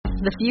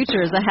The future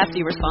is a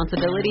hefty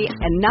responsibility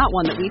and not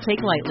one that we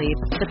take lightly.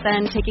 But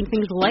then, taking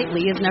things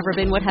lightly has never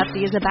been what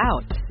Hefty is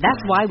about. That's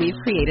why we've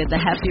created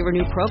the Hefty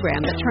Renew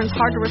program that turns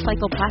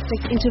hard-to-recycle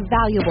plastics into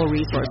valuable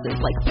resources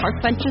like park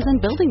benches and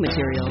building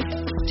materials.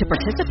 To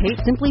participate,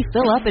 simply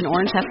fill up an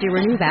orange Hefty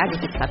Renew bag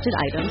with accepted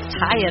items,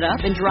 tie it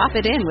up, and drop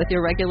it in with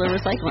your regular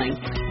recycling.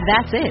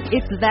 That's it.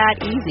 It's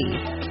that easy.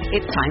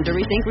 It's time to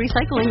rethink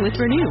recycling with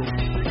Renew.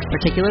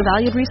 Particular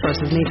valued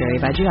resources may vary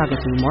by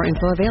geography. More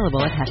info available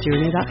at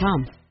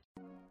heftyrenew.com.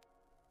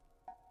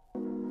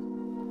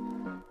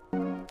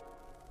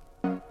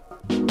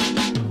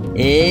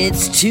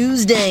 It's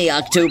Tuesday,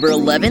 October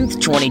 11th,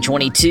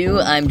 2022.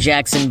 I'm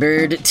Jackson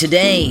Bird.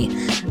 Today,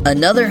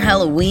 another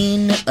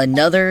Halloween,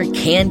 another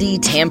candy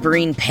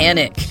tampering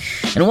panic.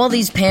 And while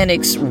these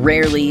panics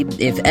rarely,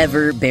 if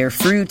ever, bear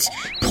fruit,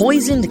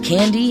 poisoned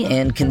candy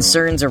and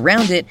concerns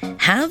around it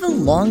have a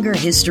longer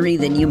history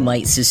than you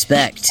might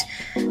suspect.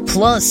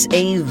 Plus,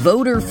 a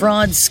voter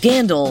fraud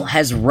scandal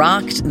has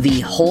rocked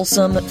the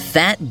wholesome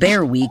Fat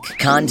Bear Week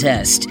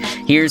contest.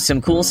 Here's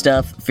some cool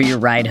stuff for your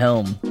ride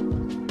home.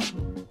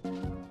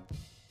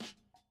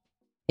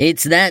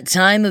 It's that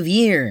time of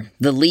year.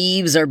 The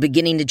leaves are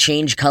beginning to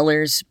change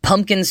colors,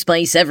 pumpkin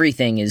spice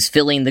everything is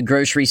filling the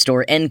grocery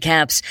store end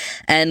caps,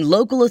 and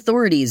local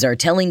authorities are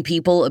telling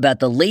people about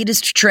the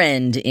latest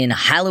trend in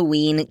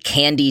Halloween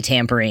candy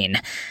tampering.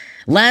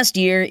 Last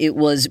year, it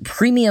was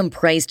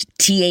premium-priced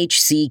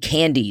THC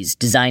candies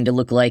designed to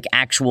look like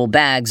actual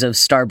bags of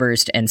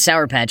Starburst and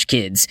Sour Patch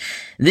Kids.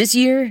 This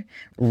year,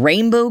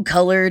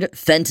 rainbow-colored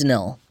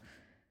fentanyl.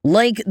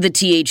 Like the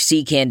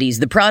THC candies,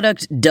 the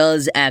product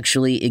does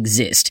actually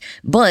exist,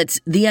 but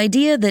the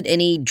idea that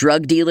any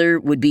drug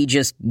dealer would be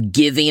just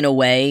giving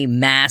away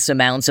mass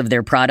amounts of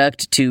their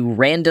product to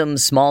random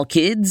small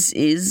kids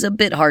is a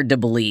bit hard to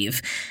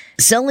believe.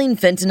 Selling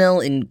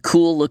fentanyl in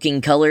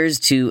cool-looking colors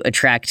to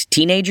attract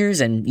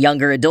teenagers and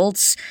younger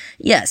adults?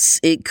 Yes,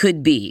 it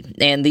could be,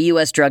 and the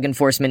U.S. Drug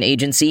Enforcement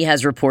Agency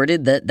has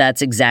reported that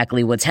that's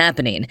exactly what's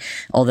happening,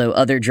 although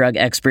other drug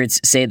experts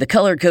say the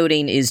color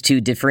coding is to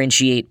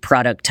differentiate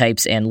product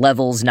types and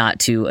levels, not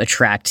to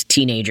attract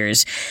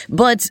teenagers.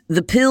 But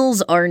the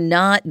pills are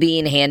not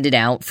being handed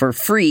out for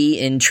free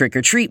in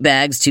trick-or-treat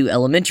bags to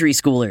elementary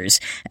schoolers,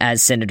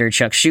 as Senator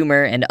Chuck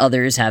Schumer and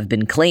others have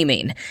been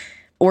claiming.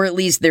 Or at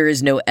least there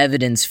is no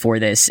evidence for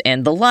this,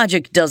 and the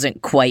logic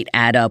doesn't quite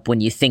add up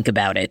when you think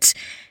about it.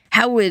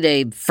 How would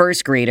a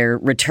first grader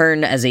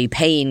return as a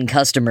paying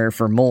customer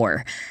for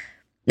more?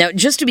 Now,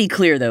 just to be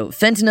clear though,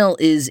 fentanyl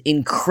is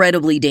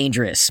incredibly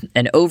dangerous,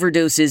 and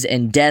overdoses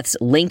and deaths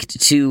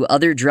linked to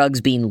other drugs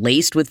being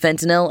laced with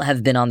fentanyl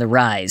have been on the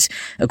rise.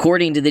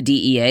 According to the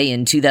DEA,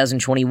 in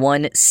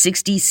 2021,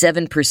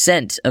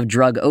 67% of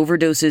drug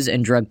overdoses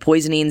and drug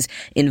poisonings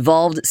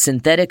involved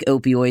synthetic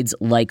opioids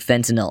like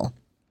fentanyl.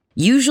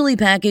 Usually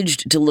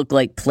packaged to look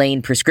like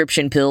plain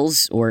prescription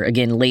pills, or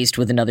again laced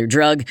with another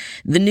drug,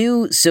 the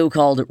new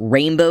so-called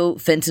rainbow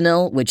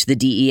fentanyl, which the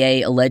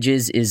DEA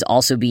alleges is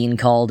also being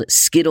called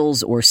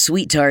Skittles or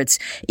Sweet Tarts,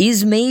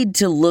 is made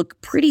to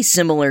look pretty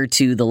similar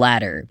to the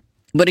latter.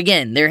 But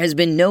again, there has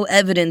been no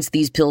evidence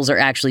these pills are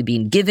actually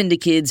being given to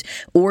kids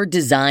or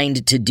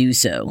designed to do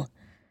so.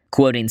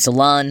 Quoting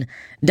Salon,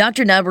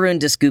 Dr. Nabarun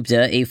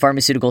Dasgupta, a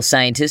pharmaceutical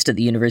scientist at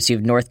the University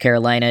of North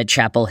Carolina,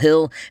 Chapel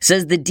Hill,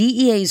 says the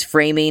DEA's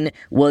framing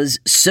was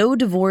so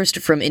divorced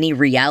from any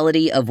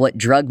reality of what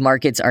drug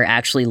markets are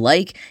actually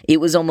like,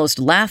 it was almost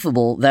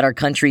laughable that our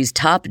country's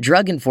top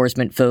drug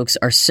enforcement folks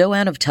are so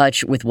out of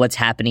touch with what's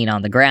happening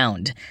on the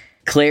ground.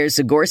 Claire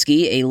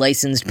Zagorski, a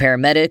licensed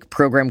paramedic,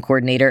 program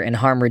coordinator, and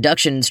harm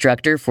reduction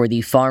instructor for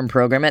the PhARM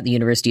program at the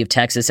University of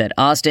Texas at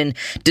Austin,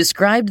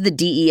 described the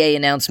DEA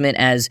announcement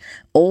as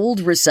old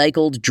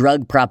recycled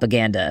drug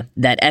propaganda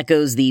that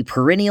echoes the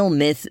perennial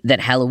myth that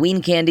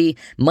Halloween candy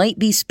might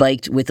be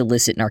spiked with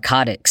illicit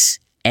narcotics.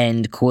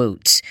 End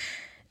quote.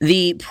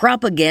 The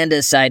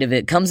propaganda side of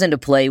it comes into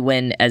play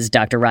when, as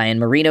Dr. Ryan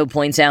Marino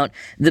points out,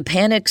 the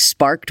panic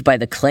sparked by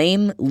the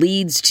claim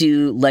leads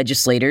to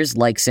legislators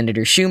like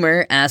Senator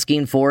Schumer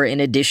asking for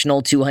an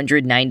additional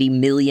 $290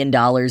 million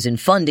in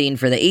funding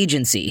for the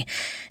agency.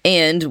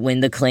 And when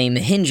the claim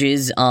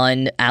hinges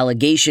on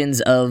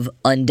allegations of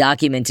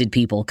undocumented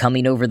people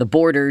coming over the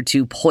border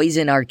to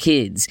poison our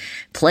kids,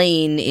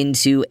 playing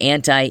into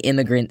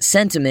anti-immigrant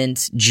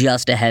sentiment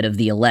just ahead of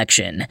the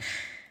election.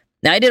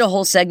 Now, I did a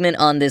whole segment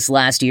on this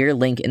last year,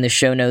 link in the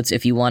show notes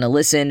if you want to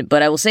listen,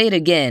 but I will say it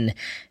again,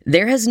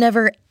 there has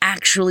never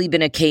actually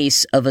been a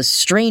case of a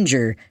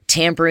stranger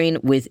tampering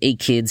with a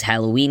kid's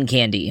Halloween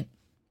candy.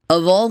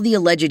 Of all the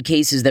alleged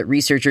cases that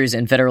researchers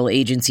and federal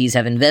agencies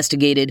have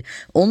investigated,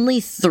 only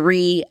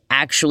 3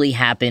 actually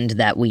happened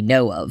that we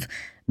know of.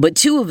 But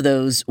 2 of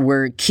those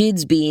were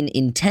kids being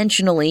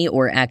intentionally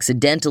or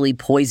accidentally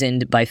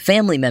poisoned by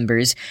family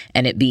members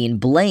and it being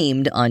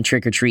blamed on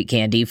trick-or-treat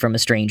candy from a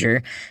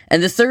stranger.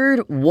 And the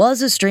third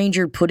was a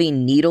stranger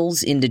putting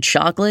needles into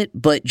chocolate,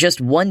 but just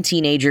one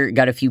teenager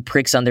got a few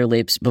pricks on their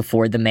lips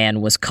before the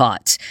man was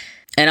caught.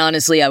 And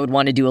honestly, I would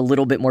want to do a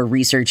little bit more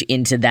research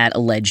into that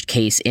alleged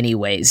case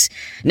anyways.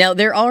 Now,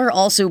 there are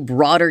also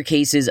broader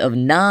cases of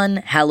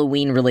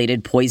non-Halloween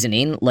related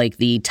poisoning, like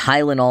the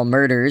Tylenol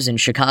murders in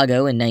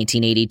Chicago in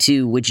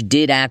 1982, which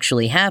did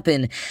actually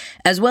happen,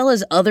 as well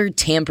as other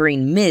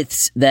tampering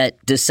myths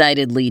that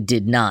decidedly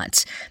did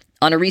not.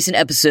 On a recent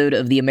episode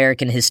of the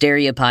American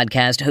Hysteria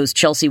podcast, host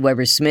Chelsea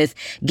Weber-Smith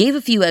gave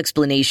a few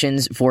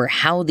explanations for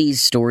how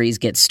these stories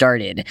get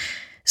started.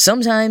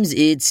 Sometimes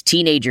it's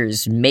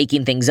teenagers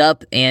making things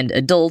up and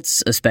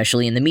adults,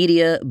 especially in the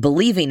media,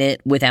 believing it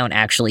without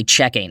actually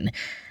checking.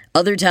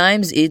 Other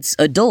times it's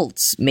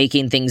adults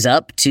making things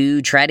up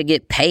to try to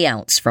get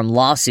payouts from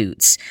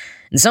lawsuits.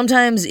 And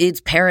sometimes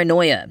it's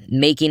paranoia,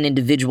 making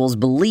individuals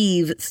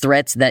believe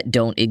threats that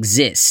don't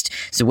exist.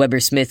 So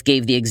Weber-Smith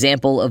gave the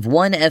example of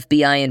one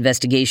FBI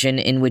investigation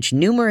in which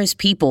numerous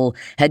people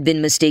had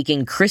been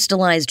mistaking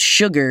crystallized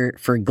sugar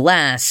for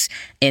glass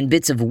and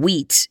bits of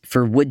wheat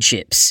for wood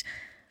chips.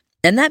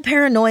 And that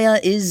paranoia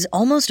is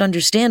almost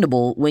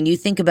understandable when you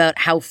think about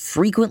how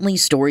frequently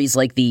stories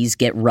like these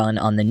get run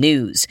on the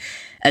news.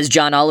 As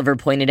John Oliver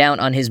pointed out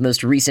on his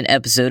most recent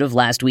episode of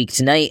Last Week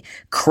Tonight,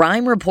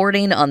 crime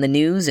reporting on the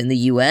news in the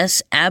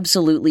U.S.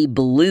 absolutely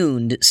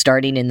ballooned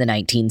starting in the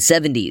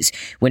 1970s,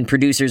 when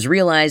producers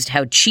realized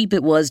how cheap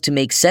it was to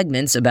make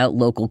segments about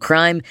local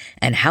crime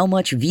and how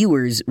much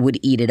viewers would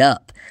eat it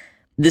up.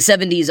 The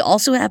 70s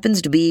also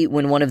happens to be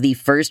when one of the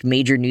first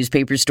major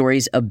newspaper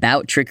stories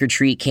about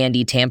trick-or-treat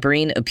candy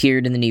tampering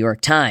appeared in the New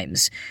York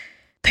Times.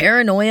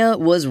 Paranoia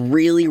was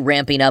really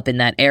ramping up in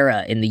that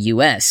era in the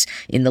US,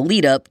 in the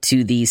lead-up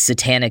to the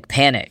Satanic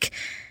Panic.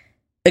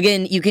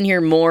 Again, you can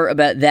hear more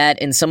about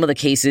that and some of the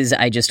cases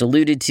I just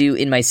alluded to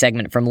in my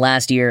segment from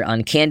last year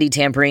on candy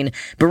tampering,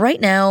 but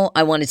right now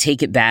I want to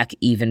take it back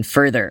even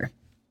further.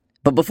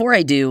 But before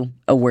I do,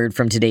 a word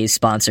from today's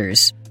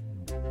sponsors.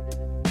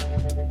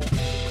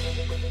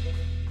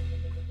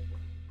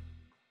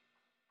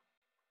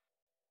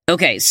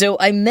 Okay, so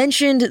I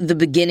mentioned the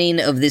beginning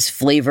of this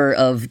flavor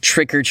of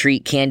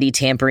trick-or-treat candy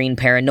tampering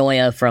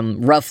paranoia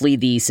from roughly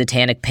the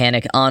Satanic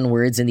Panic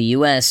onwards in the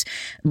US,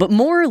 but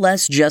more or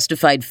less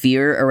justified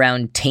fear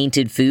around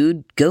tainted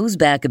food goes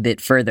back a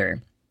bit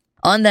further.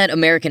 On that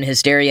American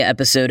Hysteria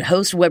episode,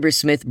 host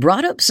Weber-Smith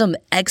brought up some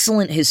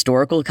excellent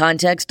historical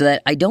context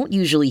that I don't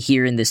usually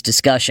hear in this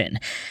discussion.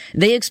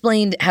 They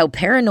explained how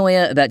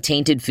paranoia about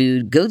tainted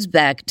food goes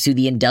back to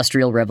the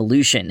Industrial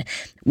Revolution,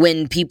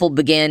 when people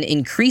began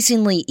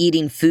increasingly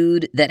eating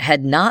food that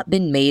had not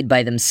been made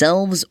by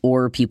themselves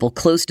or people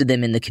close to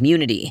them in the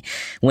community,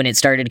 when it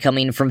started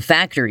coming from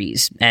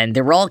factories, and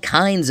there were all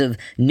kinds of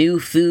new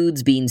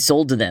foods being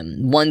sold to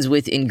them, ones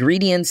with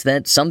ingredients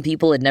that some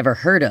people had never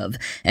heard of,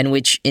 and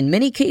which, in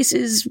many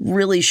cases,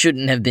 really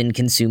shouldn't have been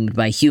consumed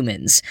by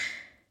humans.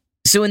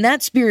 So in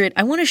that spirit,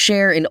 I want to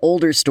share an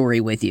older story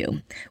with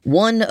you,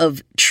 one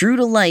of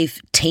true-to-life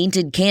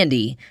tainted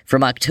candy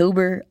from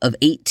October of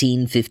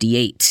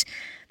 1858.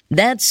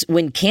 That's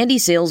when candy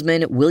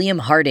salesman William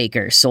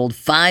Hardacre sold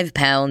 5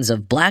 pounds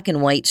of black and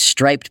white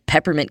striped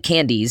peppermint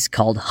candies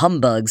called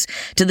humbugs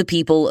to the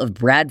people of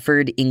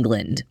Bradford,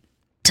 England.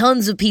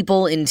 Tons of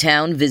people in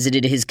town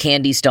visited his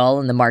candy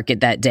stall in the market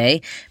that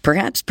day,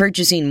 perhaps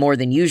purchasing more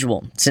than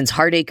usual, since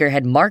Hardacre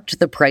had marked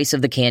the price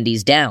of the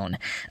candies down,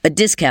 a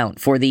discount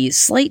for the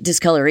slight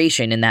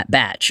discoloration in that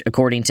batch,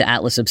 according to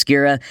Atlas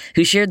Obscura,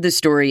 who shared this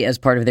story as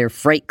part of their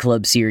Fright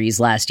Club series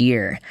last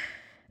year.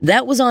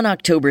 That was on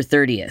October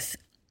 30th.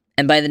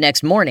 And by the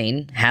next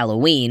morning,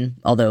 Halloween,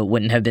 although it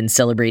wouldn't have been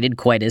celebrated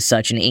quite as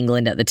such in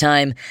England at the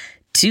time,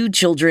 2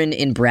 children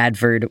in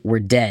Bradford were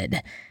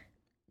dead.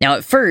 Now,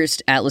 at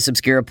first, Atlas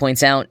Obscura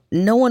points out,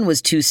 no one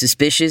was too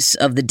suspicious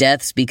of the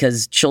deaths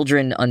because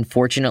children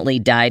unfortunately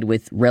died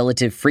with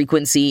relative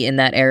frequency in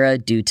that era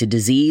due to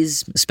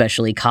disease,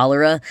 especially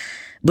cholera.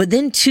 But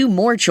then 2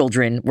 more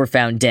children were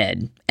found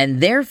dead,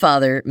 and their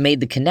father made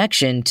the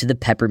connection to the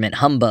peppermint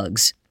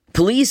humbugs.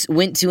 Police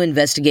went to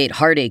investigate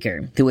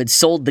Hardacre, who had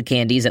sold the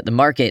candies at the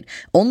market,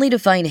 only to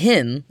find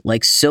him,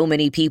 like so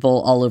many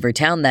people all over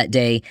town that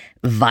day,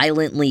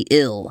 violently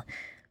ill.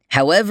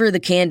 However the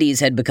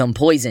candies had become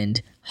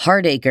poisoned,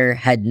 Hardacre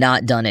had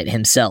not done it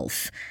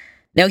himself.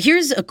 Now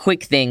here's a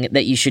quick thing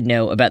that you should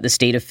know about the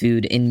state of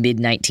food in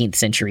mid-19th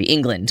century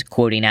England,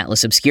 quoting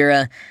Atlas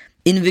Obscura.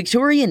 In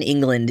Victorian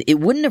England,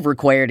 it wouldn't have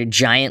required a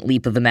giant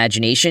leap of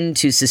imagination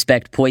to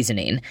suspect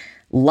poisoning.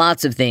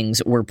 Lots of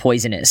things were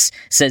poisonous,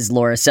 says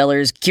Laura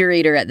Sellers,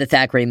 curator at the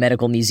Thackeray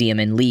Medical Museum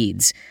in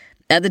Leeds.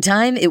 At the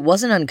time, it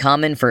wasn't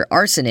uncommon for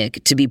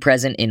arsenic to be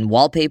present in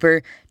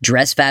wallpaper,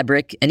 dress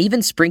fabric, and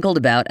even sprinkled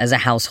about as a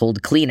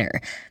household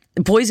cleaner.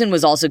 Poison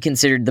was also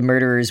considered the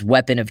murderer's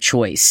weapon of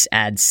choice,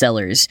 adds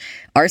Sellers.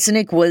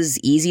 Arsenic was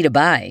easy to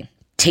buy,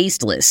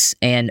 tasteless,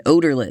 and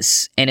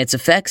odorless, and its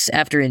effects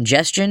after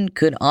ingestion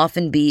could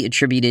often be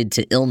attributed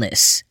to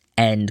illness.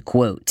 End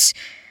quote.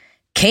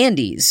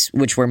 Candies,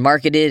 which were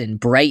marketed in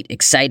bright,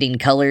 exciting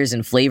colors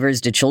and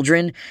flavors to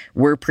children,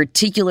 were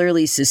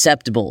particularly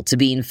susceptible to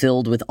being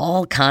filled with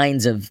all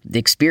kinds of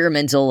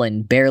experimental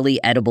and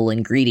barely edible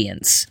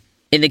ingredients.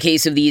 In the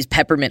case of these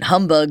peppermint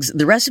humbugs,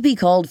 the recipe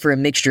called for a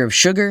mixture of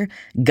sugar,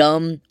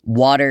 gum,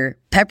 water,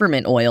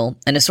 peppermint oil,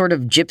 and a sort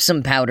of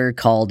gypsum powder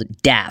called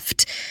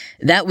Daft.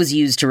 That was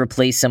used to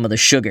replace some of the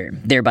sugar,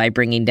 thereby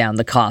bringing down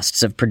the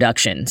costs of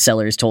production,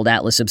 sellers told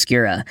Atlas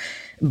Obscura.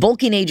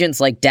 Bulking agents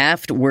like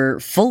Daft were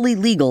fully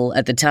legal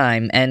at the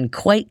time and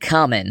quite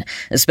common,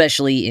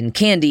 especially in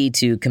candy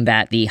to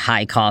combat the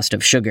high cost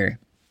of sugar.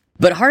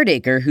 But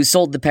Hardacre, who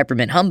sold the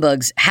peppermint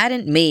humbugs,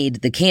 hadn't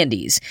made the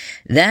candies.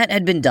 That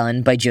had been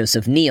done by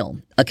Joseph Neal,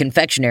 a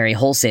confectionery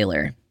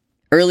wholesaler.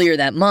 Earlier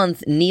that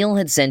month, Neal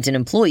had sent an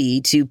employee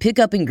to pick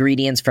up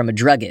ingredients from a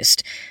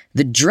druggist.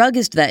 The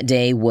druggist that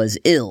day was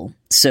ill,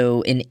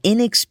 so an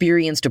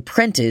inexperienced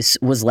apprentice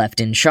was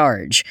left in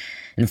charge.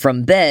 And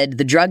from bed,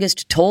 the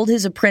druggist told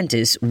his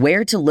apprentice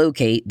where to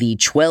locate the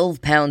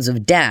 12 pounds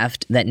of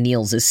Daft that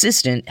Neal's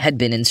assistant had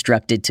been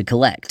instructed to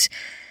collect.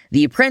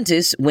 The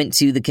apprentice went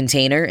to the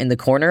container in the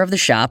corner of the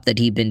shop that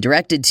he'd been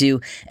directed to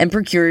and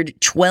procured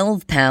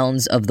 12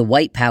 pounds of the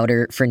white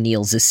powder for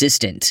Neal's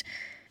assistant.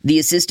 The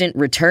assistant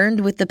returned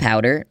with the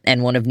powder,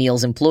 and one of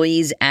Neal's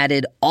employees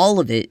added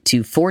all of it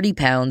to 40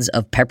 pounds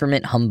of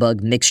peppermint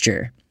humbug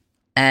mixture.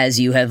 As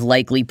you have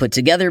likely put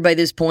together by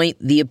this point,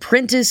 the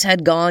apprentice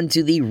had gone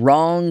to the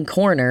wrong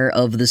corner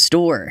of the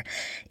store.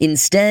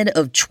 Instead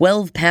of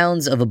 12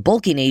 pounds of a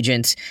bulking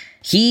agent,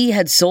 he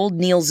had sold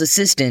Neal's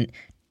assistant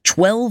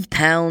 12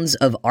 pounds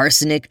of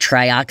arsenic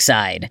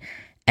trioxide,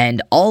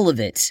 and all of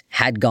it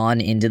had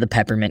gone into the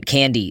peppermint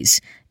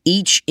candies.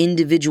 Each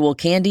individual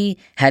candy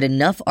had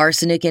enough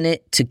arsenic in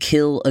it to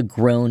kill a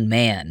grown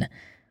man.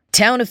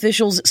 Town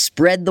officials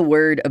spread the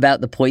word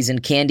about the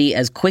poisoned candy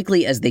as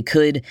quickly as they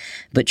could,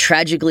 but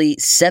tragically,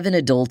 7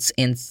 adults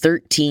and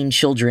 13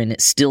 children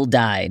still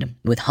died,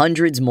 with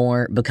hundreds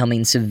more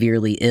becoming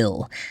severely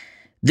ill.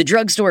 The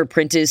drugstore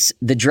apprentice,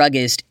 the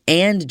druggist,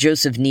 and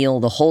Joseph Neal,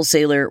 the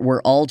wholesaler,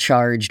 were all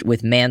charged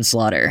with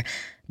manslaughter,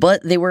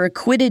 but they were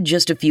acquitted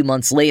just a few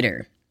months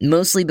later,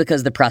 mostly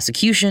because the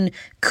prosecution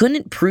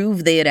couldn't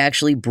prove they had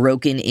actually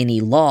broken any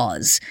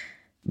laws.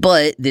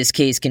 But this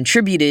case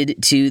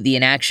contributed to the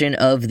enaction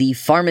of the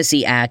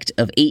Pharmacy Act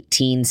of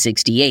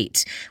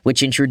 1868,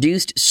 which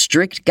introduced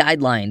strict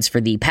guidelines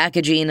for the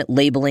packaging,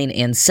 labeling,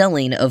 and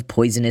selling of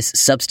poisonous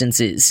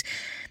substances.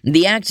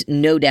 The act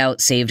no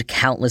doubt saved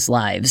countless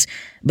lives,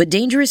 but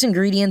dangerous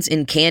ingredients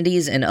in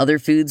candies and other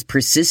foods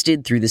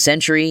persisted through the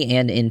century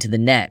and into the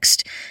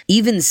next.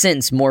 Even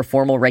since more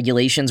formal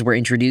regulations were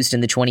introduced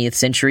in the 20th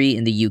century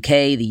in the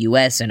UK, the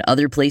US, and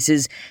other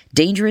places,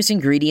 dangerous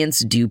ingredients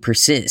do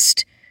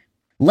persist.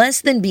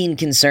 Less than being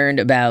concerned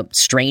about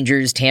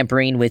strangers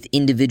tampering with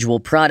individual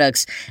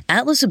products,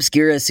 Atlas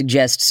Obscura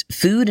suggests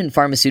food and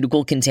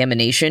pharmaceutical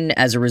contamination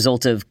as a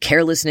result of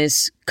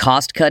carelessness,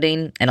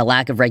 cost-cutting, and a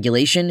lack of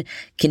regulation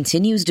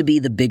continues to be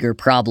the bigger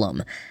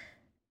problem.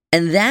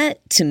 And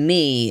that, to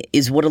me,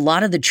 is what a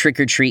lot of the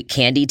trick-or-treat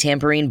candy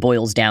tampering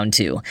boils down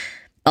to.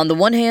 On the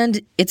one hand,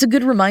 it's a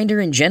good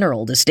reminder in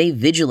general to stay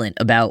vigilant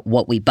about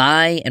what we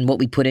buy and what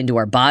we put into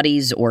our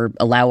bodies or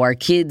allow our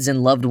kids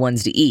and loved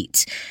ones to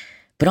eat.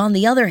 But on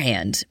the other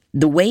hand,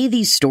 the way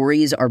these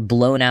stories are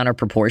blown out of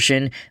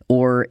proportion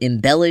or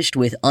embellished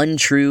with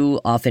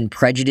untrue, often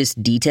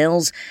prejudiced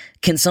details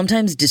can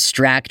sometimes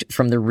distract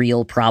from the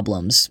real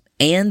problems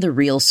and the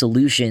real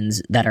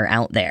solutions that are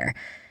out there.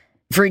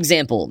 For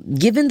example,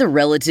 given the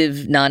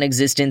relative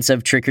non-existence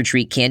of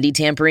trick-or-treat candy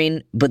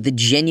tampering, but the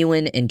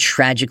genuine and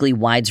tragically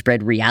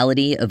widespread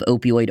reality of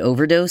opioid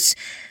overdose,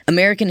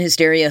 American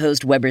Hysteria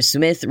host Weber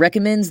Smith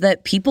recommends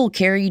that people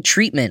carry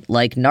treatment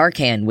like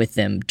Narcan with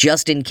them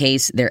just in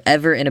case they're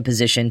ever in a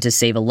position to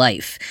save a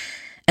life,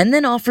 and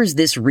then offers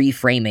this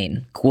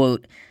reframing,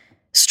 quote,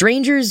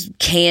 "Strangers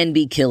can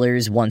be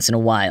killers once in a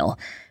while,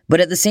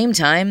 but at the same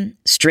time,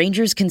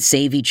 strangers can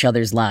save each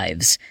other's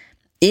lives.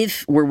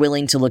 If we're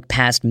willing to look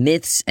past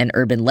myths and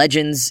urban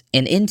legends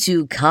and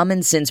into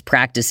common sense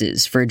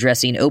practices for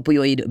addressing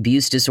opioid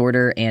abuse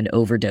disorder and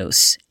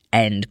overdose."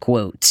 End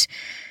quote.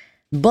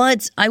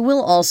 But I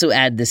will also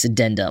add this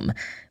addendum.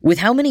 With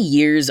how many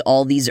years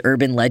all these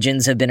urban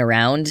legends have been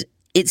around,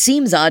 it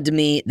seems odd to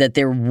me that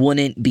there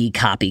wouldn't be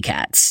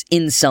copycats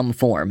in some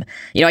form.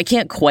 I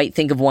can't quite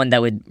think of one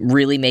that would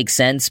really make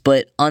sense,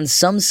 but on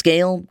some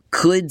scale,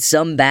 could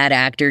some bad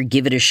actor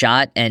give it a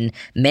shot and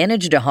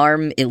manage to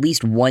harm at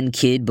least one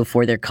kid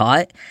before they're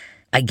caught?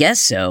 I guess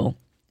so.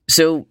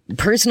 So,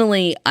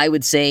 personally, I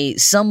would say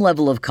some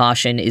level of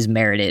caution is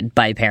merited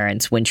by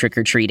parents when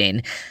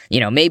trick-or-treating.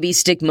 Maybe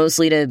stick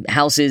mostly to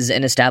houses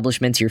and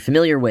establishments you're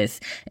familiar with,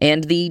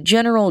 and the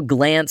general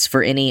glance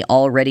for any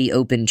already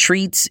open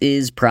treats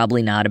is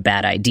probably not a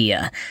bad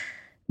idea.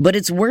 But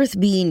it's worth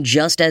being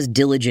just as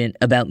diligent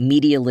about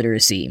media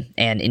literacy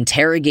and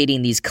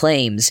interrogating these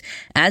claims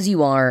as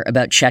you are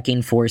about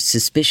checking for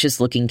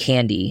suspicious-looking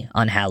candy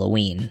on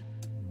Halloween.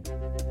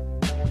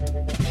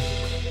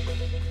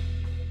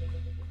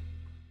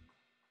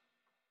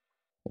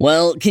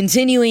 Well,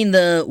 continuing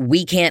the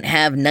we can't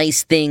have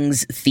nice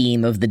things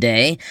theme of the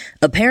day,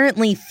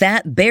 apparently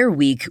Fat Bear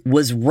Week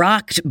was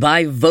rocked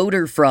by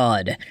voter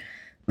fraud.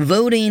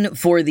 Voting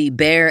for the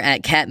bear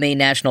at Katmai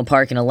National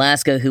Park in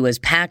Alaska, who has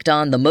packed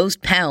on the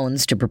most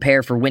pounds to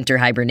prepare for winter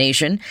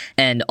hibernation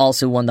and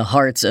also won the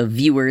hearts of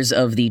viewers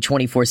of the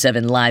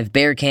 24/7 live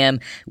bear cam,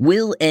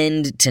 will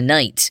end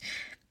tonight.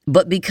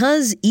 But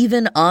because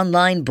even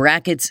online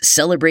brackets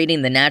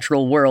celebrating the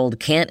natural world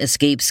can't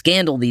escape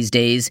scandal these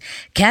days,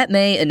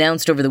 Katmai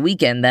announced over the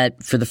weekend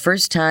that for the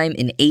first time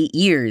in 8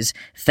 years,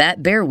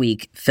 Fat Bear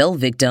Week fell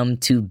victim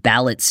to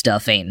ballot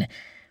stuffing.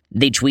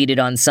 They tweeted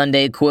on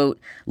Sunday, quote,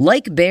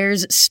 "Like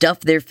bears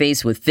stuff their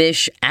face with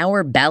fish,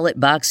 our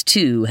ballot box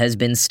too has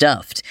been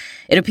stuffed.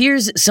 It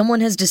appears someone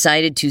has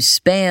decided to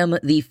spam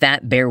the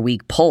Fat Bear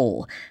Week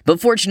poll. But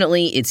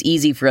fortunately, it's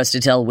easy for us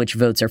to tell which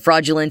votes are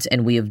fraudulent,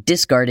 and we have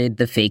discarded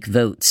the fake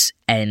votes."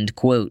 End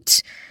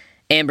quote.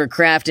 Amber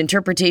Kraft,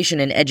 Interpretation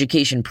and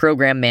Education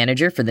Program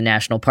Manager for the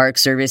National Park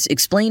Service,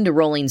 explained to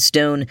Rolling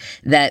Stone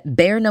that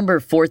bear number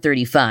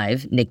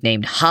 435,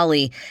 nicknamed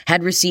Holly,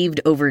 had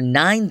received over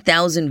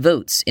 9,000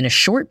 votes in a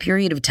short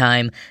period of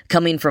time,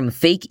 coming from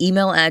fake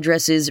email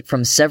addresses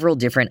from several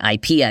different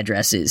IP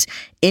addresses,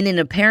 in an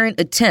apparent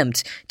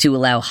attempt to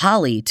allow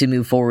Holly to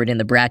move forward in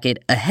the bracket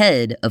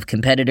ahead of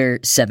competitor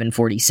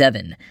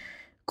 747.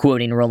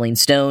 Quoting Rolling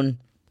Stone,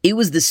 "It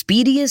was the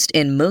speediest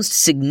and most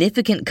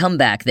significant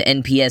comeback the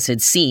NPS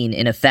had seen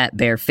in a Fat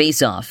Bear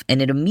face-off,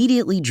 and it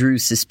immediately drew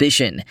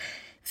suspicion.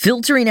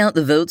 Filtering out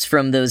the votes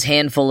from those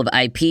handful of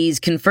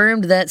IPs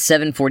confirmed that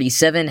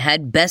 747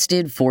 had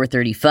bested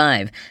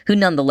 435, who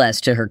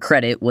nonetheless, to her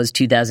credit, was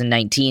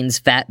 2019's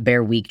Fat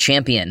Bear Week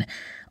champion.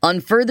 On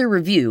further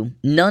review,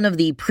 none of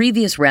the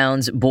previous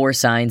rounds bore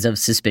signs of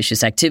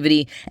suspicious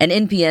activity, and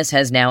NPS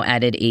has now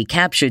added a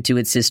CAPTCHA to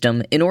its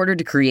system in order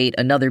to create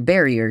another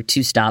barrier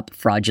to stop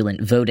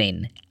fraudulent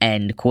voting."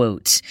 End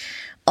quote.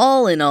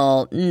 All in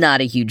all,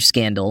 not a huge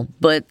scandal,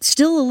 but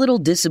still a little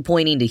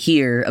disappointing to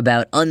hear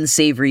about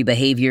unsavory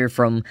behavior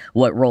from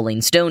what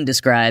Rolling Stone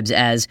describes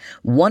as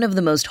one of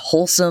the most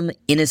wholesome,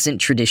 innocent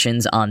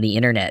traditions on the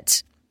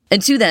internet.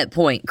 And to that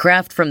point,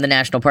 Kraft from the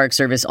National Park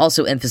Service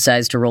also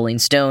emphasized to Rolling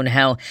Stone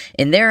how,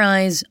 in their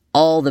eyes,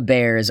 all the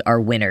bears are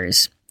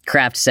winners.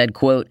 Kraft said,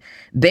 quote,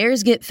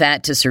 "Bears get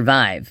fat to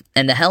survive,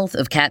 and the health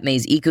of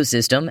Katmai's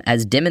ecosystem,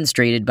 as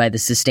demonstrated by the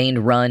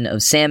sustained run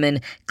of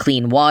salmon,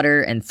 clean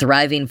water, and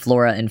thriving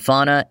flora and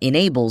fauna,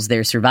 enables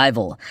their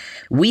survival.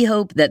 We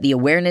hope that the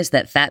awareness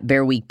that Fat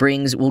Bear Week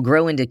brings will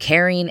grow into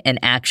caring and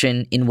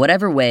action in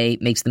whatever way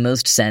makes the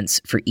most sense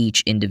for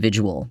each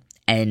individual."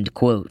 End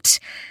quote.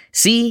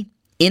 See?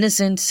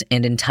 Innocent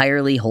and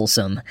entirely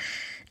wholesome.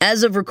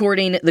 As of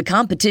recording, the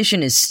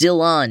competition is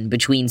still on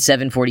between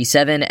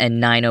 747 and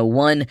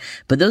 901,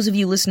 but those of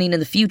you listening in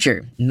the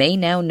future may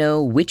now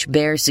know which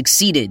bear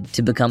succeeded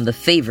to become the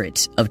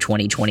favorite of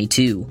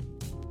 2022.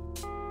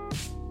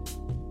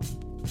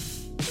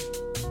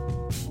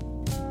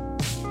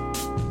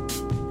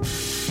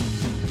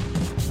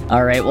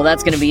 All right, well,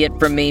 that's going to be it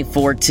from me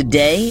for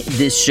today.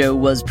 This show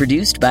was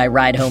produced by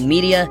Ride Home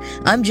Media.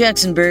 I'm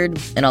Jackson Bird,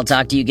 and I'll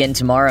talk to you again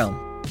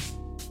tomorrow.